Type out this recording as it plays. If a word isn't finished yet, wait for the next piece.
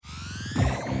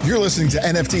You're listening to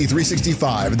NFT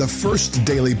 365, the first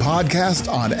daily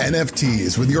podcast on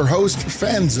NFTs with your host,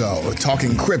 Fanzo,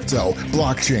 talking crypto,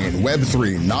 blockchain,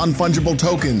 Web3, non-fungible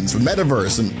tokens,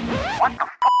 metaverse, and... What the is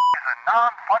a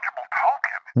non-fungible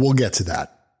token? We'll get to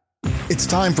that. It's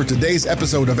time for today's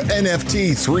episode of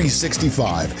NFT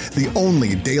 365, the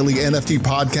only daily NFT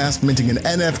podcast minting an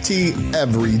NFT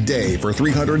every day for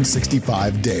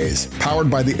 365 days. Powered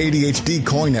by the ADHD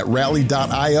coin at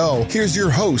rally.io, here's your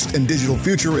host and digital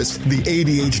futurist, the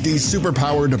ADHD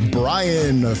superpowered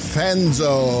Brian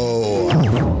Fanzo. This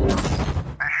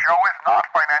show is not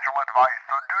financial advice,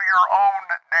 so do your own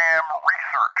damn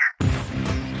research.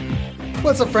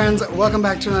 What's up, friends? Welcome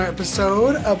back to another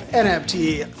episode of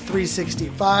NFT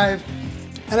 365.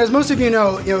 And as most of you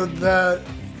know, the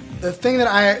thing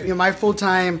that my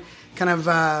full-time kind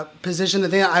of position, the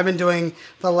thing that I've been doing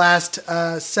for the last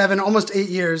 7, almost 8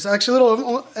 years, actually a little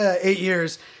over 8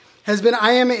 years, has been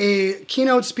I am a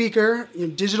keynote speaker,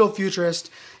 digital futurist,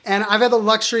 and I've had the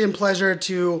luxury and pleasure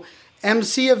to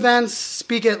MC events,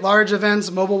 speak at large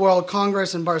events, Mobile World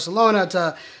Congress in Barcelona,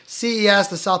 to CES,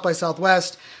 the South by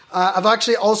Southwest. I've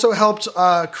actually also helped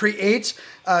create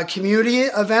community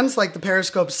events like the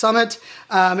Periscope Summit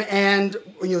and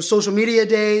social media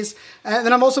days. And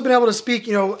then I've also been able to speak,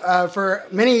 for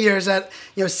many years at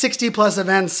 60 plus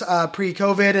events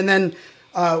pre-COVID, and then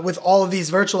with all of these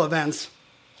virtual events.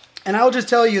 And I'll just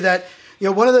tell you that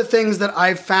one of the things that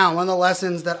I've found, one of the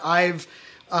lessons that I've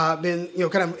been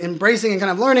kind of embracing and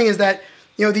kind of learning is that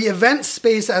the event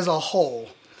space as a whole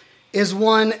is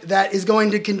one that is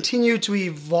going to continue to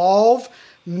evolve,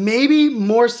 maybe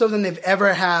more so than they've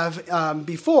ever have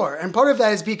before. And part of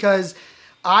that is because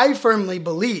I firmly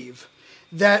believe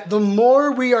that the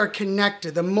more we are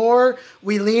connected, the more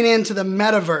we lean into the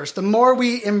metaverse, the more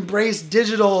we embrace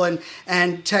digital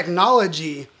and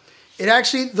technology, it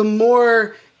actually, the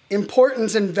more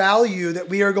importance and value that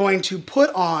we are going to put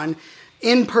on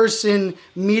in-person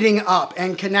meeting up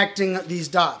and connecting these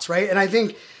dots, right? And I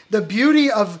think the beauty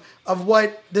of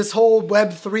what this whole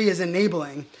Web3 is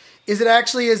enabling is it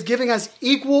actually is giving us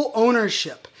equal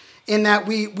ownership in that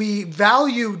we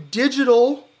value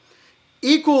digital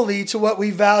equally to what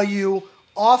we value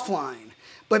offline.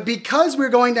 But because we're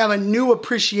going to have a new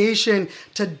appreciation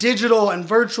to digital and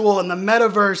virtual and the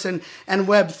metaverse and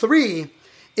Web3,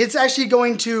 it's actually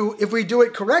going to, if we do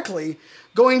it correctly,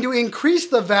 going to increase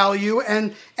the value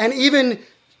and even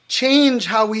change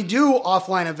how we do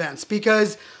offline events,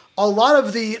 because a lot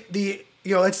of the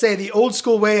let's say the old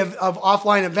school way of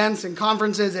offline events and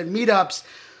conferences and meetups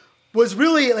was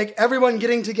really like everyone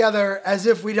getting together as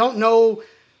if we don't know,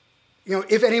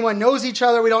 if anyone knows each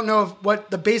other, we don't know what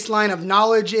the baseline of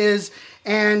knowledge is,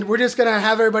 and we're just gonna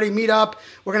have everybody meet up.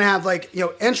 We're gonna have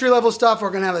entry level stuff. We're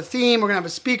gonna have a theme. We're gonna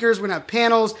have speakers. We're gonna have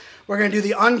panels. We're gonna do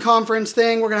the unconference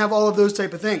thing. We're gonna have all of those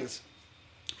type of things.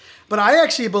 But I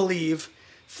actually believe,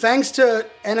 thanks to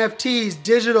NFTs,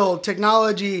 digital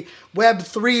technology,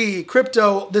 Web3,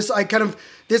 crypto, this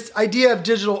idea of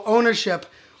digital ownership,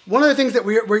 one of the things that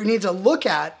we need to look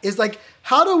at is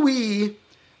how do we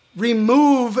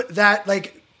remove that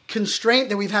constraint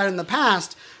that we've had in the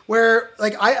past, where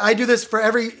I do this for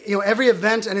every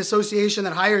event and association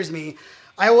that hires me.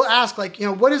 I will ask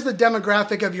what is the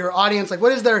demographic of your audience?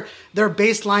 What is their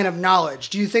baseline of knowledge?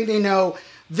 Do you think they know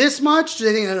this much? Do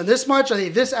they think they know this much? Are they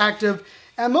this active?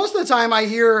 And most of the time I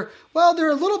hear, well,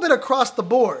 they're a little bit across the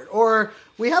board, or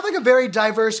we have a very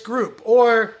diverse group,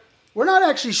 or we're not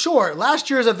actually sure. Last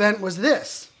year's event was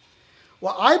this.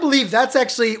 Well, I believe that's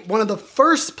actually one of the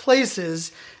first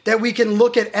places that we can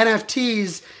look at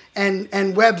NFTs and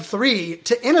Web3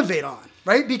 to innovate on,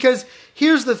 right? Because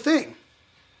here's the thing.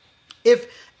 If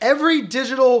every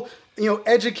digital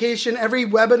education, every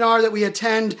webinar that we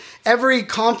attend, every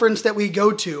conference that we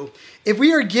go to, if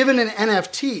we are given an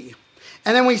NFT,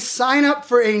 and then we sign up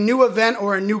for a new event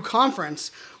or a new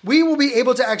conference, we will be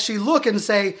able to actually look and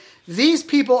say, these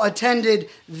people attended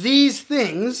these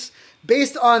things.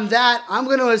 Based on that, I'm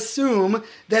going to assume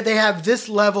that they have this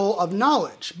level of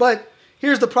knowledge. But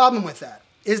here's the problem with that,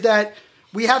 is that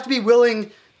we have to be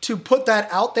willing to put that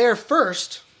out there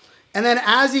first. And then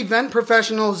as event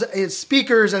professionals, as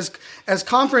speakers, as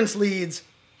conference leads,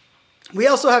 we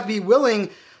also have to be willing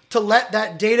to let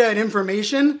that data and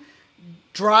information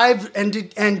drive and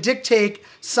dictate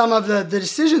some of the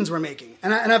decisions we're making.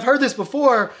 And I've heard this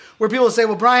before where people say,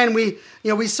 well, Brian, we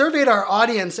surveyed our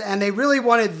audience and they really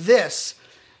wanted this,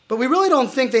 but we really don't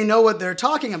think they know what they're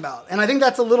talking about. And I think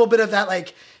that's a little bit of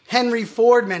that Henry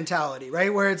Ford mentality,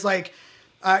 right? Where it's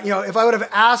if I would have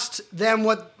asked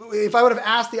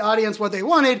the audience what they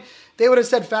wanted, they would have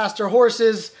said faster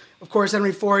horses, Of course,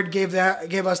 Henry Ford gave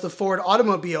us the Ford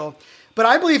automobile. But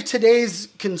I believe today's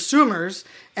consumers,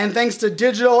 and thanks to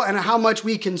digital and how much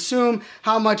we consume,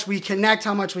 how much we connect,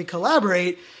 how much we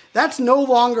collaborate, that's no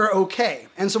longer okay.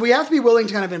 And so we have to be willing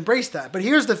to kind of embrace that. But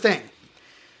here's the thing.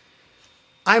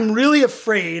 I'm really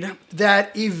afraid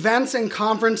that events and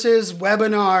conferences,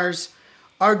 webinars,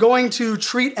 are going to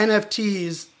treat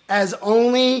NFTs as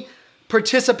only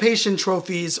participation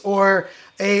trophies or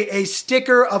a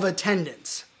sticker of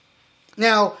attendance.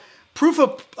 Now, proof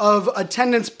of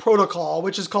attendance protocol,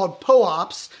 which is called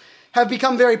POAPs, have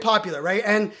become very popular, right?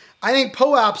 And I think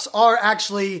POAPs are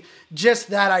actually just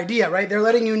that idea, right? They're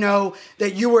letting you know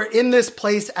that you were in this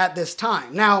place at this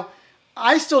time. Now,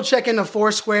 I still check into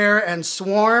Foursquare and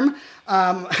Swarm.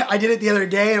 I did it the other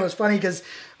day, and it was funny because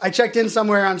I checked in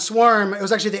somewhere on Swarm. It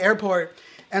was actually the airport.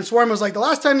 And Swarm was like, the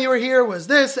last time you were here was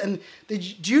this. And do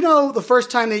you know the first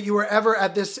time that you were ever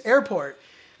at this airport?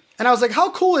 And I was like,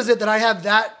 how cool is it that I have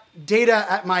that data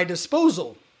at my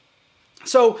disposal?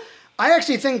 So I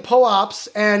actually think POAPs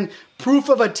and proof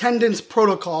of attendance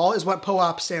protocol is what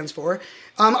POAP stands for.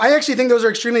 I actually think those are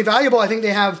extremely valuable. I think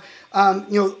they have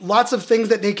lots of things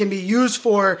that they can be used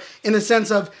for in the sense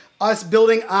of us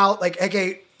building out like,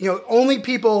 okay, only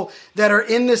people that are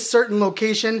in this certain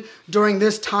location during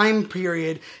this time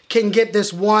period can get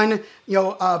this one,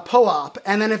 POAP.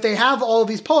 And then if they have all of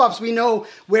these POAPs, we know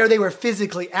where they were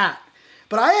physically at.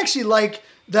 But I actually like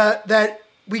that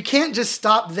we can't just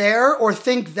stop there or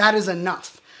think that is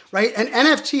enough, right? An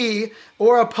NFT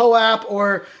or a POAP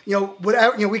or,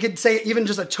 whatever, we could say even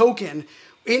just a token,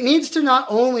 it needs to not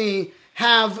only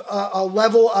have a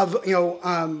level of,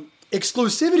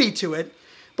 exclusivity to it,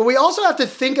 but we also have to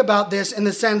think about this in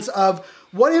the sense of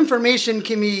what information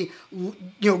can be,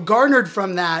 garnered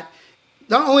from that,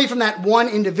 not only from that one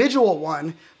individual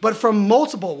one, but from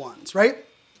multiple ones, right?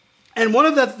 And one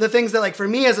of the things that, like, for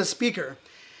me as a speaker,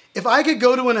 if I could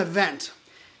go to an event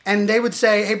and they would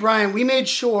say, hey, Brian, we made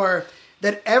sure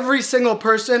that every single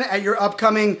person at your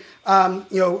upcoming,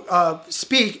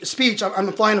 speech,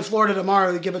 I'm flying to Florida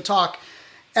tomorrow to give a talk,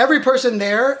 every person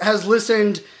there has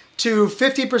listened to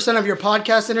 50% of your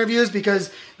podcast interviews because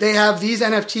they have these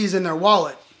NFTs in their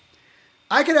wallet.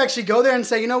 I could actually go there and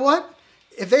say, you know what?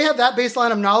 If they have that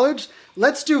baseline of knowledge,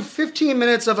 let's do 15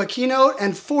 minutes of a keynote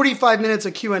and 45 minutes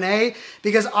of Q&A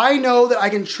because I know that I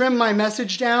can trim my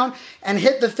message down and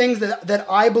hit the things that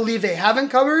I believe they haven't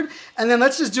covered. And then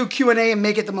let's just do Q&A and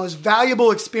make it the most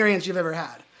valuable experience you've ever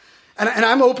had. And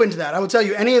I'm open to that. I will tell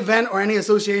you, any event or any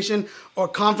association or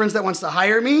conference that wants to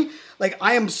hire me, like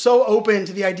I am so open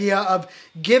to the idea of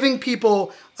giving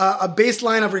people a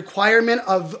baseline of requirement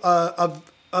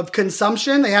of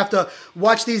consumption. They have to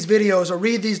watch these videos or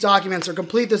read these documents or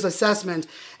complete this assessment.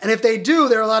 And if they do,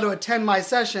 they're allowed to attend my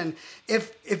session.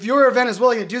 If your event is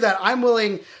willing to do that, I'm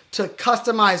willing to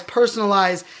customize,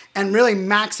 personalize, and really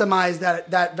maximize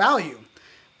that value.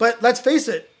 But let's face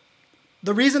it,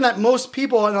 the reason that most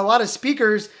people and a lot of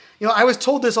speakers, I was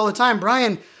told this all the time,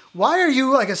 Brian, why are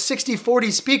you like a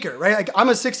 60-40 speaker, right? Like I'm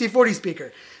a 60-40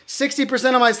 speaker.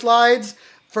 60% of my slides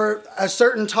for a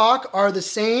certain talk are the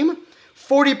same.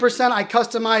 40% I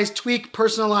customize, tweak,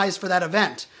 personalize for that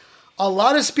event. A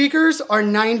lot of speakers are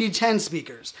 90-10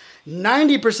 speakers.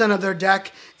 90% of their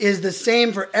deck is the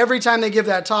same for every time they give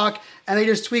that talk, and they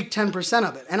just tweak 10%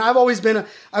 of it. And I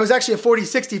was actually a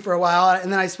 40-60 for a while,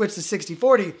 and then I switched to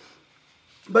 60-40.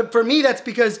 But for me, that's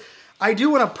because I do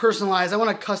want to personalize, I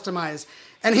want to customize.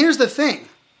 And here's the thing.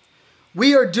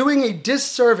 We are doing a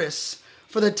disservice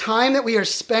for the time that we are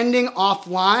spending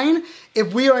offline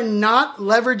if we are not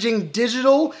leveraging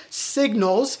digital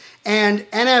signals and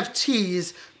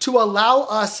NFTs to allow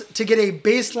us to get a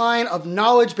baseline of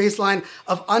knowledge, baseline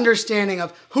of understanding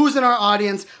of who's in our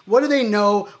audience, what do they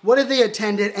know, what have they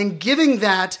attended, and giving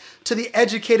that to the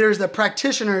educators, the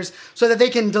practitioners, so that they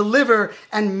can deliver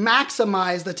and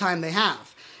maximize the time they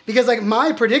have. Because like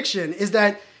my prediction is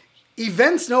that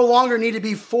events no longer need to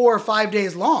be 4 or 5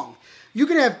 days long. You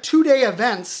can have 2-day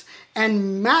events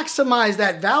and maximize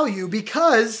that value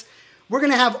because we're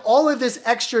going to have all of this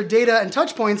extra data and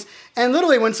touch points. And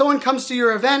literally when someone comes to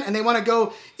your event and they want to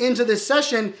go into this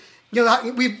session,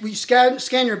 we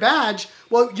scan your badge.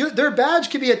 Well, their badge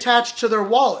can be attached to their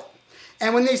wallet.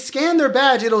 And when they scan their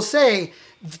badge, it'll say,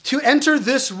 to enter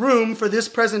this room for this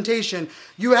presentation,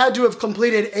 you had to have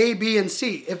completed A, B, and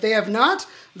C. If they have not,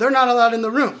 they're not allowed in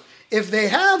the room. If they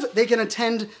have, they can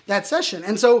attend that session.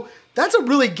 And so that's a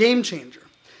really game changer.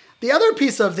 The other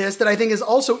piece of this that I think is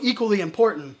also equally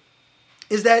important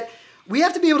is that we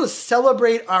have to be able to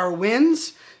celebrate our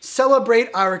wins, celebrate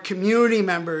our community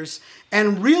members,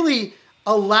 and really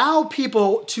allow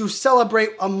people to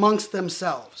celebrate amongst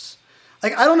themselves.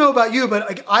 Like, I don't know about you, but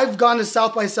like I've gone to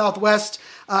South by Southwest,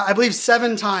 I believe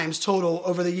 7 times total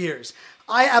over the years.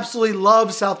 I absolutely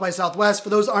love South by Southwest. For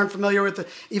those who aren't familiar with the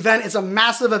event, it's a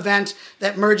massive event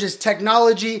that merges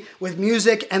technology with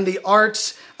music and the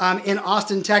arts in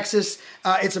Austin, Texas.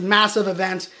 It's a massive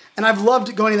event, and I've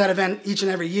loved going to that event each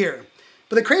and every year.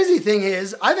 But the crazy thing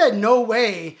is, I've had no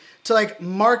way to like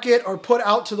market or put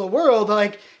out to the world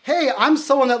like, hey, I'm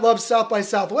someone that loves South by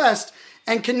Southwest,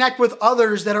 and connect with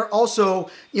others that are also,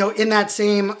 in that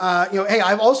same, hey,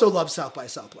 I've also loved South by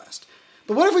Southwest.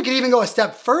 But what if we could even go a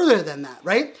step further than that,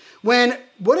 right? What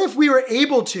if we were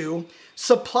able to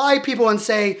supply people and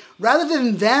say, rather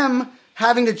than them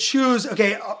having to choose,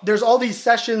 okay, there's all these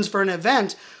sessions for an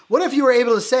event, what if you were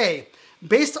able to say,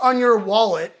 based on your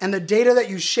wallet and the data that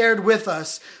you shared with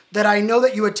us, that I know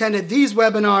that you attended these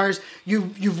webinars,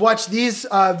 you've watched these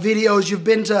videos, you've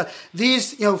been to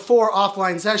these 4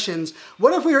 offline sessions.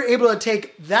 What if we were able to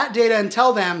take that data and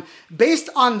tell them, based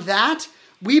on that,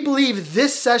 we believe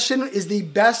this session is the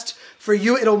best for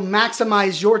you. It'll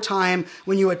maximize your time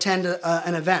when you attend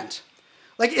an event.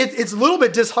 Like it's a little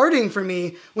bit disheartening for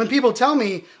me when people tell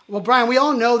me, well, Brian, we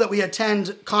all know that we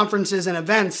attend conferences and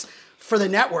events for the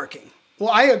networking. Well,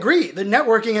 I agree. The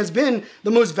networking has been the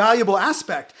most valuable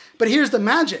aspect. But here's the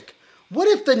magic. What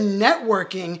if the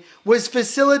networking was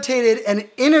facilitated and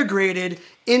integrated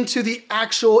into the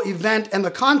actual event and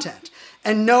the content?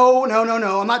 And no,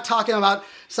 I'm not talking about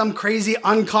some crazy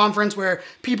unconference where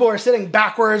people are sitting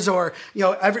backwards or,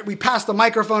 we pass the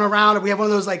microphone around or we have one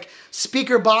of those like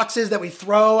speaker boxes that we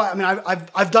throw. I mean,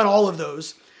 I've done all of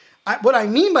those. What I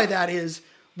mean by that is,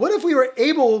 what if we were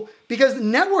able, because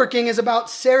networking is about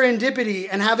serendipity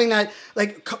and having that,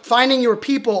 like finding your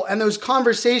people and those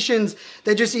conversations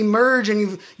that just emerge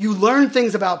and you learn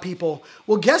things about people.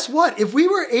 Well, guess what? If we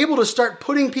were able to start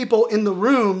putting people in the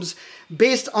rooms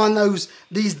based on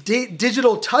these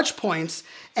digital touch points,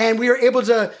 and we were able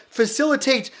to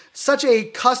facilitate such a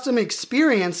custom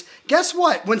experience, guess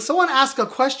what? When someone asks a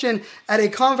question at a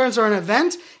conference or an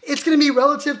event, it's going to be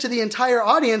relative to the entire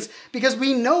audience because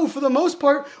we know for the most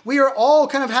part, we are all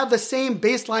kind of have the same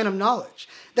baseline of knowledge.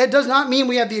 That does not mean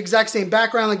we have the exact same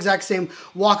background, the exact same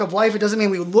walk of life. It doesn't mean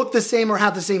we look the same or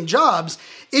have the same jobs.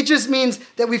 It just means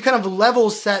that we've kind of level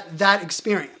set that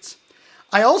experience.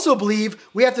 I also believe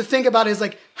we have to think about it as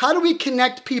like, how do we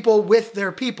connect people with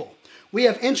their people? We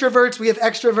have introverts, we have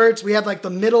extroverts, we have like the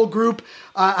middle group.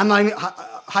 I'm not even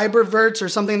hybrids or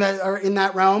something that are in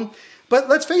that realm. But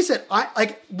let's face it,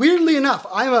 weirdly enough,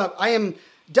 I am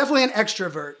definitely an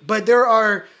extrovert, but there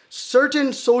are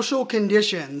certain social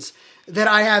conditions that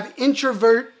I have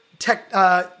introvert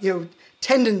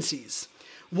tendencies.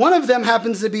 One of them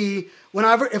happens to be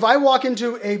if I walk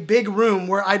into a big room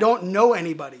where I don't know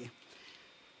anybody,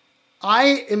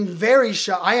 I am very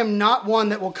shy. I am not one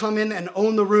that will come in and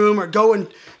own the room or go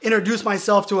and introduce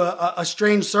myself to a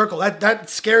strange circle. That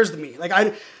scares me. Like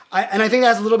and I think that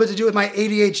has a little bit to do with my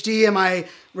ADHD and my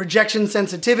rejection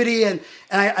sensitivity, and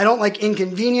I don't like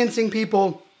inconveniencing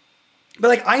people. But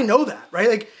like I know that, right?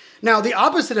 Like now the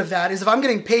opposite of that is if I'm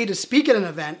getting paid to speak at an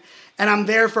event and I'm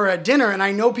there for a dinner and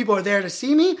I know people are there to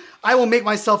see me, I will make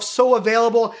myself so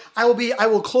available. I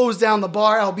will close down the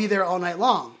bar. I'll be there all night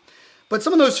long. But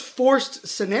some of those forced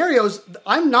scenarios,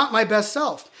 I'm not my best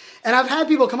self. And I've had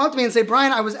people come up to me and say,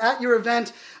 Brian, I was at your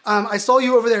event. I saw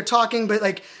you over there talking, but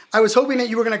like I was hoping that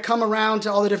you were going to come around to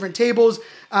all the different tables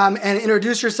and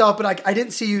introduce yourself, but like I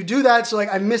didn't see you do that, so like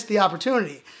I missed the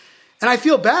opportunity. And I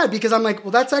feel bad because I'm like,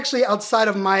 well, that's actually outside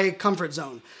of my comfort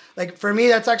zone. Like for me,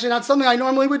 that's actually not something I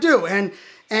normally would do. And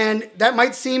that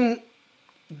might seem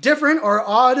different or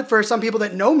odd for some people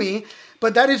that know me,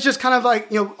 but that is just kind of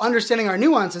like, understanding our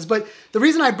nuances. But the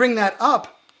reason I bring that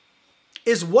up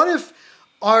is what if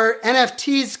our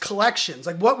NFTs collections,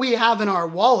 like what we have in our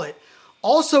wallet,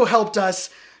 also helped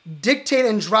us dictate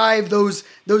and drive those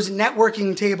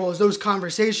networking tables, those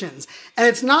conversations. And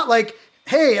it's not like,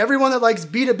 hey, everyone that likes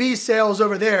B2B sales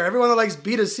over there, everyone that likes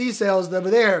B2C sales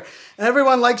over there, and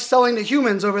everyone likes selling to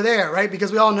humans over there, right?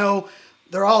 Because we all know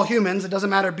they're all humans. It doesn't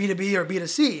matter B2B or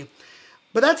B2C.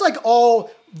 But that's like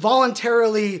all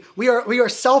voluntarily, we are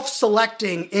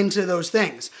self-selecting into those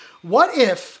things. What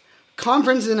if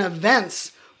conferences and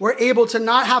events were able to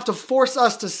not have to force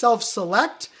us to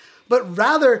self-select, but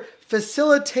rather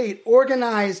facilitate,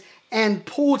 organize, and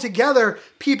pull together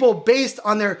people based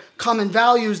on their common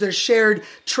values, their shared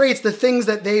traits, the things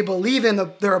that they believe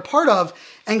in, they're a part of.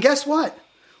 And guess what?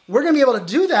 We're going to be able to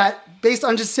do that based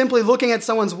on just simply looking at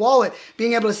someone's wallet,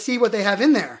 being able to see what they have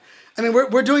in there. I mean,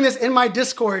 we're doing this in my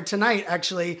Discord tonight,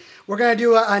 actually. We're going to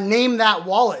do a Name That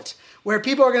Wallet, where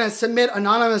people are going to submit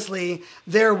anonymously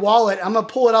their wallet. I'm going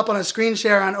to pull it up on a screen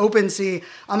share on OpenSea.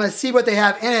 I'm going to see what they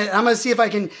have in it. I'm going to see if I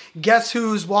can guess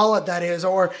whose wallet that is,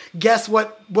 or guess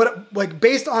what like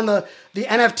based on the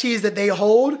NFTs that they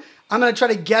hold. I'm going to try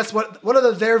to guess what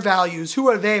are their values, who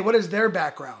are they, what is their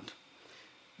background,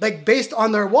 like based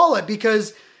on their wallet.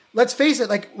 Because let's face it,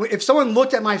 like if someone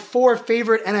looked at my 4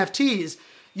 favorite NFTs,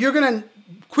 you're going to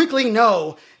quickly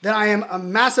know that I am a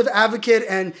massive advocate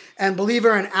and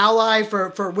believer and ally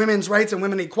for women's rights and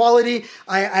women equality.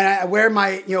 I wear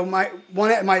my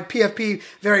PFP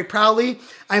very proudly.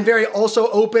 I'm very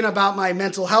also open about my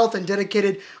mental health and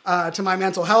dedicated to my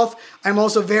mental health. I'm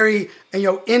also very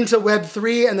into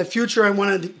Web3 and the future. I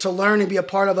wanted to learn and be a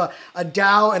part of a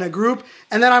DAO and a group.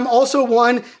 And then I'm also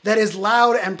one that is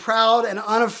loud and proud and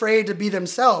unafraid to be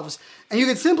themselves. And you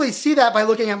can simply see that by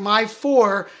looking at my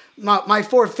 4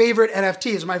 favorite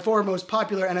NFTs, my 4 most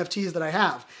popular NFTs that I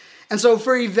have. And so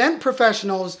for event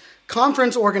professionals,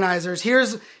 conference organizers,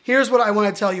 here's what I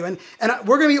want to tell you. And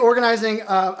we're going to be organizing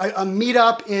a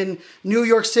meetup in New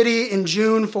York City in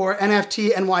June for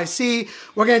NFT NYC.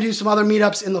 We're going to do some other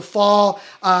meetups in the fall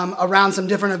around some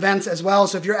different events as well.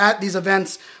 So if you're at these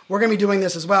events, we're going to be doing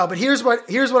this as well. But here's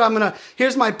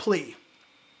my plea.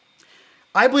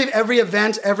 I believe every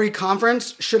event, every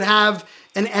conference should have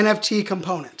an NFT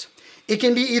component. It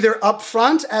can be either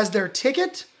upfront as their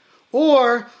ticket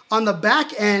or on the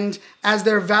back end as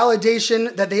their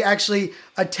validation that they actually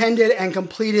attended and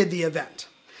completed the event.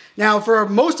 Now, for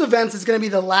most events, it's going to be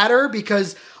the latter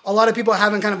because a lot of people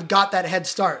haven't kind of got that head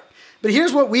start. But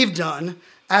here's what we've done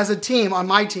as a team, on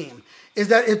my team, is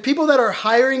that if people that are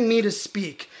hiring me to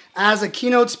speak as a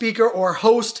keynote speaker or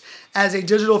host as a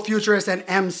digital futurist and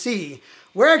MC,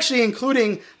 we're actually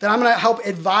including that I'm going to help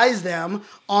advise them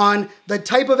on the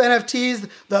type of NFTs,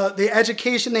 the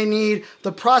education they need,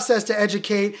 the process to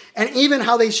educate, and even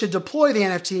how they should deploy the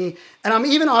NFT. And I'm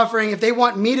even offering, if they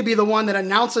want me to be the one that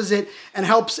announces it and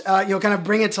helps, kind of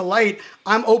bring it to light,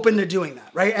 I'm open to doing that,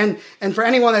 right? And for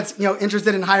anyone that's,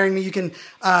 interested in hiring me, you can,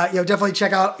 definitely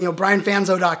check out,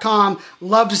 brianfanzo.com.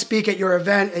 Love to speak at your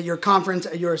event, at your conference,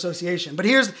 at your association. But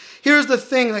here's the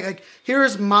thing,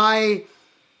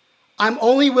 I'm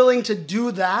only willing to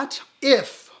do that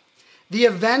if the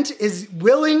event is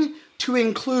willing to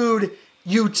include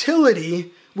utility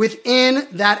within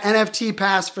that NFT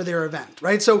pass for their event,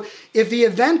 right? So if the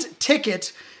event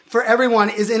ticket for everyone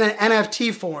is in an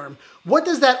NFT form, what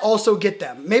does that also get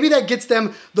them? Maybe that gets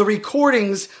them the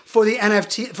recordings for the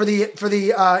NFT, for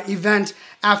the event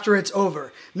after it's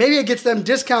over. Maybe it gets them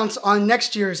discounts on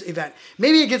next year's event.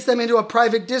 Maybe it gets them into a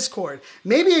private Discord.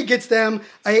 Maybe it gets them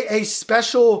a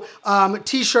special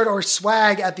t-shirt or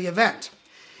swag at the event.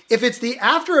 If it's the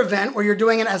after event where you're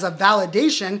doing it as a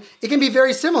validation, it can be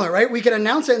very similar, right? We could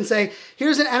announce it and say,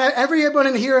 everyone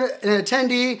in here, an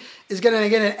attendee, is going to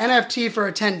get an NFT for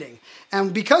attending.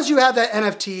 And because you have that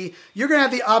NFT, you're going to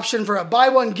have the option for a buy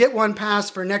one, get one pass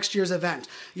for next year's event.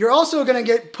 You're also going to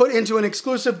get put into an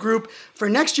exclusive group for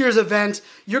next year's event.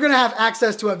 You're going to have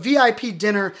access to a VIP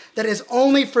dinner that is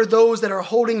only for those that are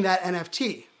holding that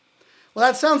NFT. Well,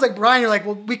 that sounds like, Brian, you're like,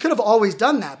 well, we could have always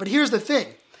done that. But here's the thing.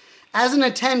 As an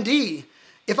attendee,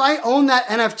 if I own that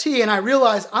NFT and I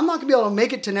realize I'm not going to be able to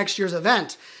make it to next year's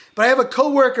event, but I have a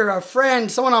coworker, a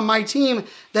friend, someone on my team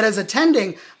that is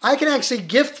attending, I can actually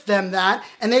gift them that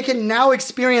and they can now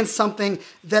experience something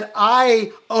that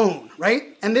I own,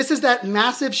 right? And this is that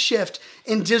massive shift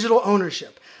in digital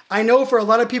ownership. I know for a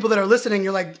lot of people that are listening,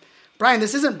 you're like, Brian,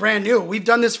 this isn't brand new. We've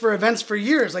done this for events for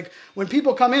years. Like when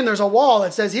people come in, there's a wall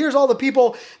that says, here's all the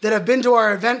people that have been to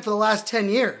our event for the last 10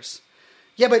 years.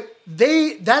 Yeah, but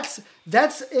that's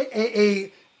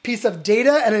a piece of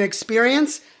data and an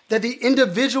experience that the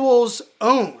individuals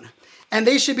own. And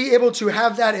they should be able to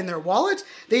have that in their wallet.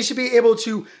 They should be able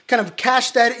to kind of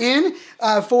cash that in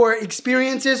for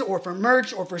experiences or for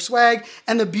merch or for swag.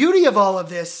 And the beauty of all of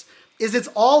this is it's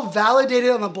all validated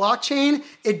on the blockchain.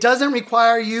 It doesn't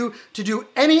require you to do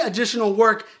any additional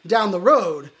work down the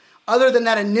road other than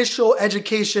that initial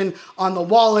education on the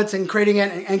wallets and creating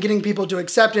it and getting people to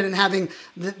accept it and having,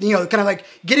 kind of like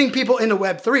getting people into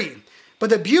Web3. But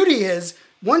the beauty is,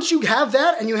 once you have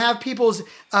that and you have people's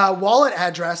wallet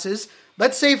addresses,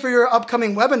 let's say for your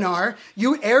upcoming webinar,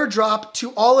 you airdrop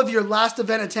to all of your last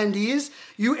event attendees,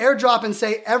 you airdrop and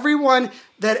say, everyone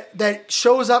that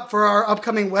shows up for our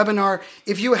upcoming webinar,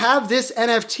 if you have this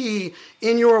NFT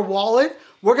in your wallet,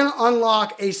 we're going to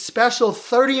unlock a special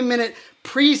 30-minute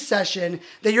pre-session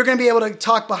that you're going to be able to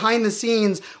talk behind the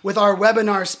scenes with our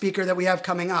webinar speaker that we have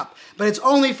coming up. But it's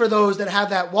only for those that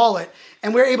have that wallet.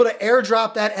 and we're able to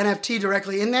airdrop that NFT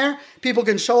directly in there. People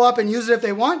can show up and use it if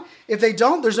they want. If they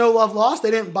don't, there's no love lost.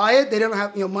 They didn't buy it. They don't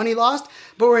have money lost.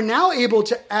 But we're now able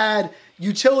to add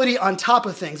utility on top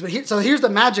of things. So here's the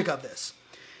magic of this.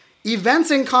 Events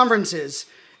and conferences,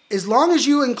 as long as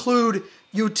you include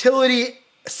utility,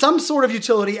 some sort of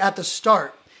utility at the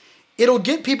start, it'll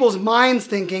get people's minds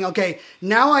thinking, okay,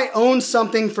 now I own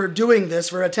something for doing this,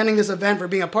 for attending this event, for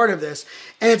being a part of this,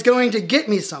 and it's going to get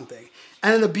me something.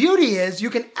 And then the beauty is you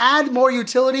can add more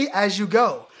utility as you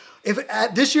go. If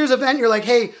at this year's event, you're like,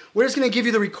 hey, we're just going to give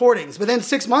you the recordings. But then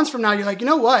 6 months from now, you're like, you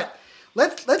know what?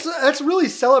 Let's really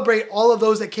celebrate all of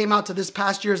those that came out to this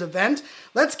past year's event.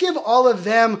 Let's give all of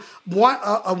them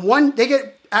one. They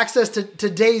get access to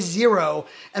day 0,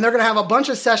 and they're going to have a bunch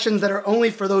of sessions that are only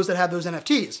for those that have those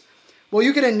NFTs. Well,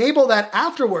 you can enable that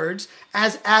afterwards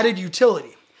as added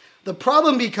utility. The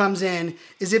problem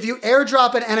is if you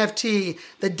airdrop an NFT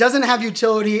that doesn't have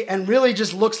utility and really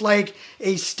just looks like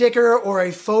a sticker or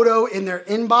a photo in their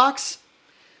inbox,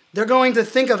 they're going to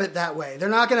think of it that way. They're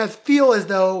not going to feel as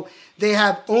though they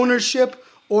have ownership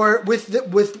or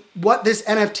with what this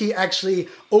NFT actually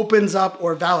opens up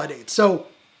or validates. So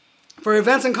for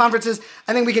events and conferences,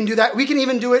 I think we can do that. We can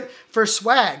even do it for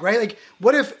swag, right? Like,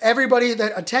 what if everybody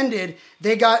that attended,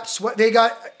 they got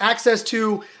access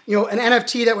to an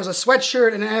NFT that was a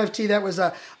sweatshirt, an NFT that was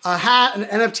a hat, an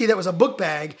NFT that was a book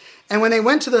bag, and when they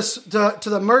went to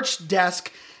the merch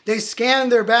desk, they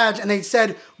scanned their badge and they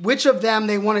said which of them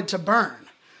they wanted to burn.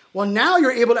 Well, now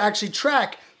you're able to actually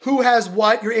track who has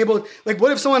what. You're able, like,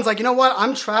 what if someone's like, you know what,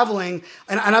 I'm traveling,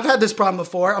 and I've had this problem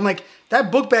before. I'm like, that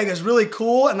book bag is really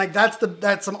cool, and like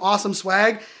that's some awesome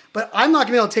swag, but I'm not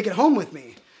gonna be able to take it home with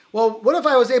me. Well, what if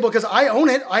I was able, because I own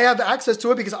it, I have access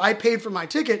to it because I paid for my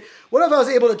ticket. What if I was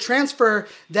able to transfer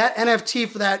that NFT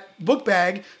for that book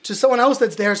bag to someone else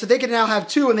that's there so they can now have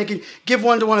 2 and they can give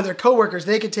one to one of their coworkers.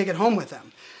 They could take it home with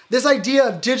them. This idea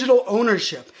of digital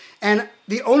ownership, and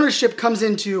the ownership comes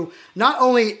into not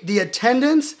only the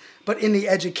attendance, but in the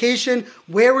education,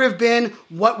 where we've been,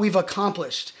 what we've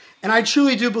accomplished. And I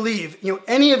truly do believe,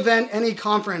 any event, any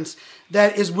conference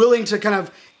that is willing to kind of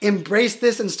embrace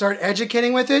this and start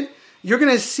educating with it, you're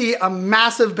going to see a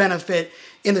massive benefit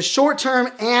in the short term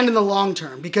and in the long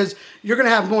term, because you're going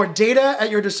to have more data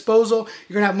at your disposal.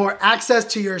 You're going to have more access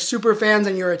to your super fans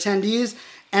and your attendees.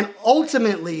 And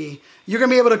ultimately, you're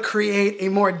going to be able to create a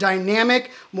more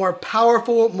dynamic, more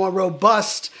powerful, more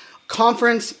robust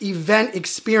conference event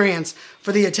experience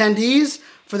for the attendees,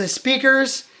 for the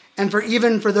speakers, and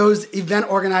for those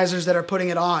event organizers that are putting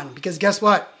it on. Because guess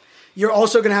what? You're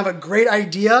also going to have a great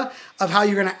idea of how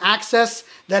you're going to access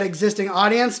that existing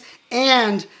audience,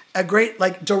 and a great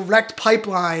direct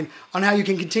pipeline on how you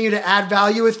can continue to add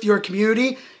value with your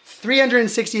community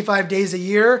 365 days a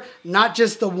year, not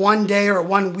just the 1 day or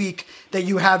 1 week that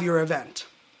you have your event.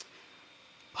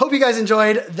 Hope you guys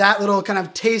enjoyed that little kind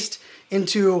of taste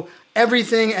into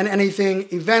everything and anything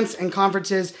events and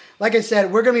conferences. Like I said,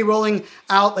 we're going to be rolling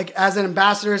out, as an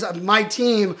ambassadors of my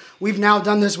team. We've now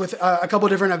done this with a couple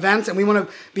of different events, and we want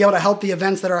to be able to help the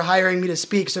events that are hiring me to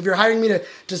speak. So if you're hiring me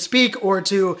to speak or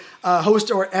to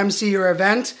host or MC your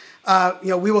event,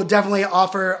 we will definitely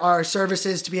offer our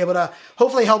services to be able to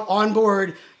hopefully help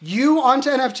onboard you onto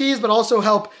NFTs, but also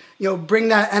help bring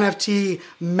that NFT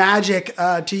magic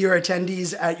to your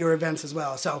attendees at your events as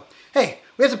well. So, hey,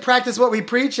 we have to practice what we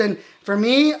preach. And for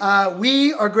me,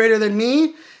 we are greater than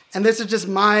me. And this is just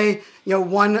my,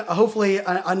 hopefully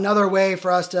another way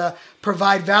for us to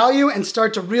provide value and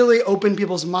start to really open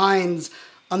people's minds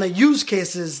on the use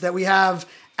cases that we have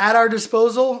at our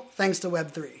disposal thanks to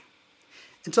Web3.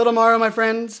 Until tomorrow, my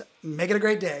friends, make it a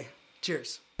great day.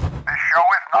 Cheers. This show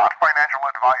is not financial